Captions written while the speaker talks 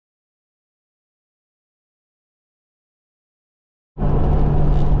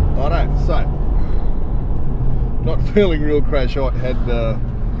so not feeling real crash hot. Had the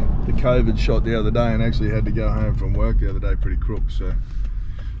COVID shot the other day and actually had to go home from work the other day pretty crook, so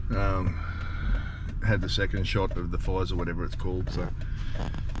had the second shot of the Pfizer, whatever it's called, so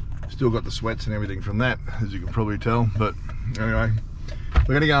still got the sweats and everything from that, as you can probably tell. But anyway,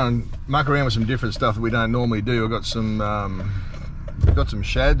 we're gonna go and muck around with some different stuff that we don't normally do. I've got some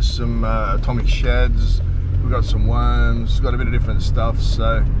shads, some atomic shads, we've got some worms, got a bit of different stuff.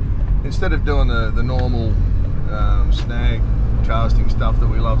 So instead of doing the normal snag casting stuff that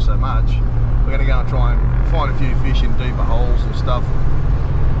we love so much, we're gonna go and try and find a few fish in deeper holes and stuff.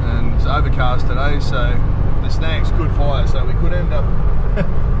 And it's overcast today, so the snags could fire, so we could end up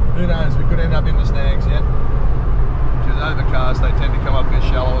who knows, we could end up in the snags yet. Because overcast, they tend to come up a bit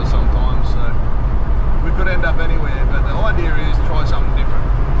shallower sometimes, so we could end up anywhere, but the idea is to try something different.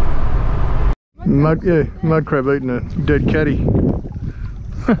 Mud crab eating a dead catty.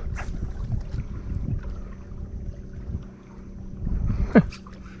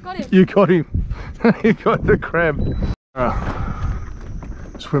 Got him. You got him. You got the crab.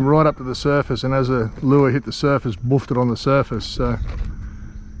 Swim right up to the surface, and as a lure hit the surface, boofed it on the surface, so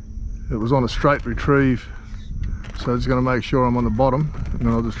it was on a straight retrieve. So I'm just going to make sure I'm on the bottom, and then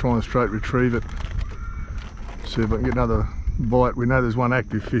I'll just try and straight retrieve it. See if I can get another bite. We know there's one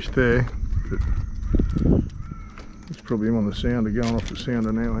active fish there, but it's probably him on the sounder, going off the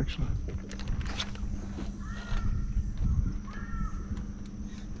sounder now actually.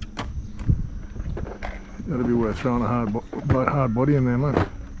 That'd be worth throwing a hard body in there, mate.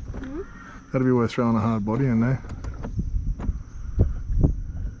 Mm-hmm. That'd be worth throwing a hard body in there.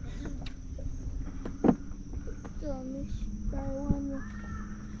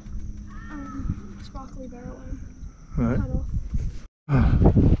 Sparkly barrel one. Right.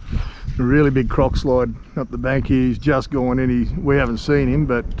 A really big croc slide up the bank here. He's just gone in. We haven't seen him,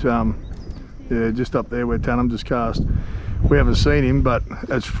 but yeah, just up there where Tannum just cast. We haven't seen him, but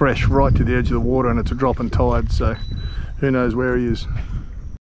it's fresh right to the edge of the water, and it's a dropping tide, so who knows where he is.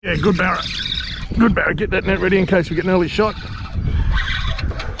 Yeah, good Barra. Good Barra. Get that net ready in case we get an early shot.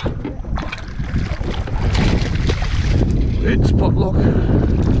 It's potluck.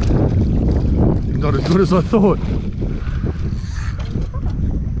 Not as good as I thought.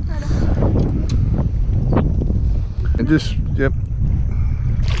 And just, yep.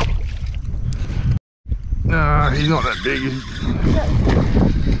 No, he's not that big.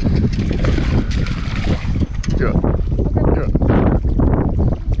 Yeah.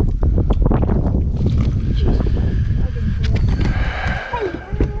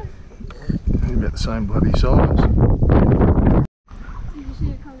 He's about the same bloody size.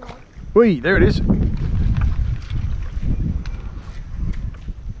 Whee, there it is.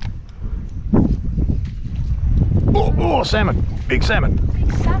 Oh, salmon. Big salmon.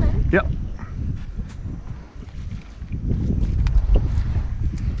 Big salmon? Yep.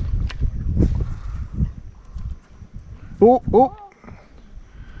 Oh.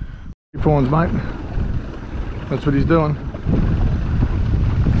 Prawns, mate. That's what he's doing.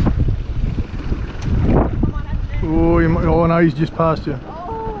 Oh no, he's just past you.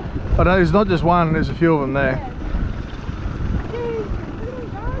 Oh. I know, there's not just one, there's a few of them there. Yeah.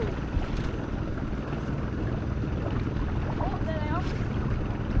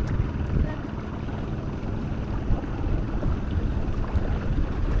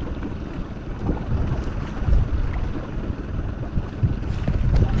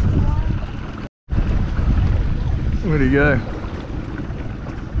 Where'd he go?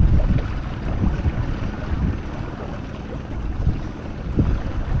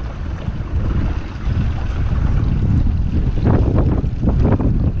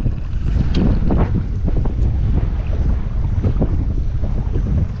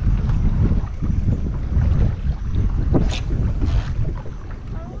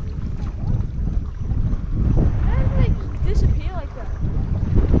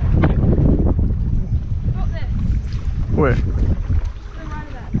 Where?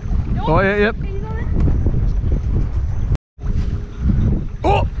 Oh yeah, yep.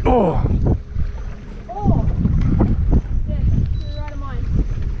 Oh!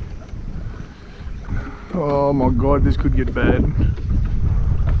 Oh my god, this could get bad.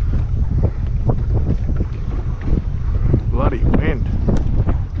 Bloody wind.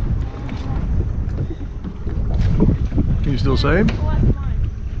 Can you still see him?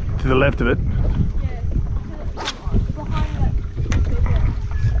 To the left of it.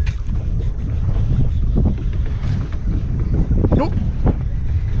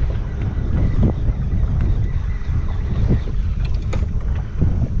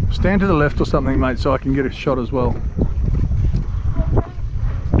 Stand to the left or something, mate, so I can get a shot as well.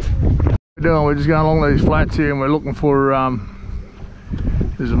 doing, we're just going along these flats here and we're looking for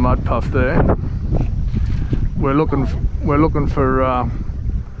there's a mud puff there. We're looking for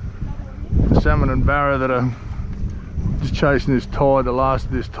salmon and barra that are just chasing this tide, the last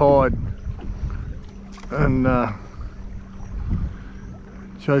of this tide, and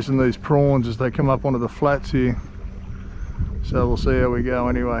chasing these prawns as they come up onto the flats here. So we'll see how we go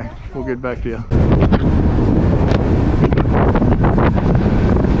anyway. We'll get back to you.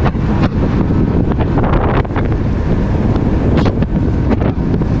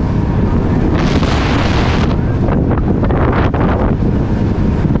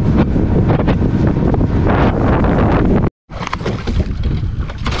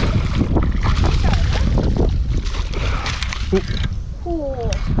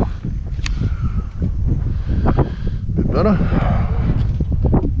 Better.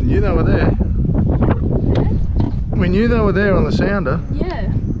 Knew they were there. We knew they were there on the sounder. Yeah.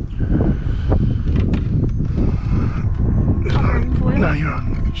 No, you're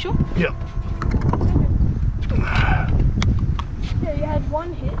on. Sure? Yep. Yeah, you had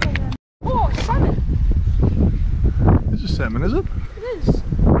one hit and then... Oh, it's salmon! It's a salmon, is it? It is.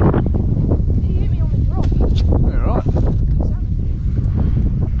 He hit me on the drop. Yeah, right. Salmon.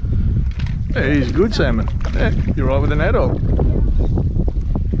 Yeah, he's a good salmon. Yeah, you're right with an adult.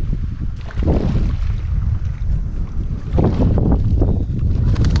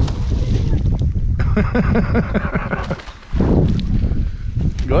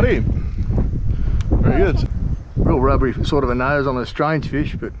 Got him. Very good. Real rubbery sort of a nose on a strange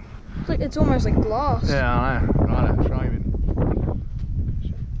fish, but It's almost like glass. yeah, I know. Right, throw him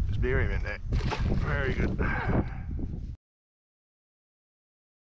in. Just bury him in there. Very good.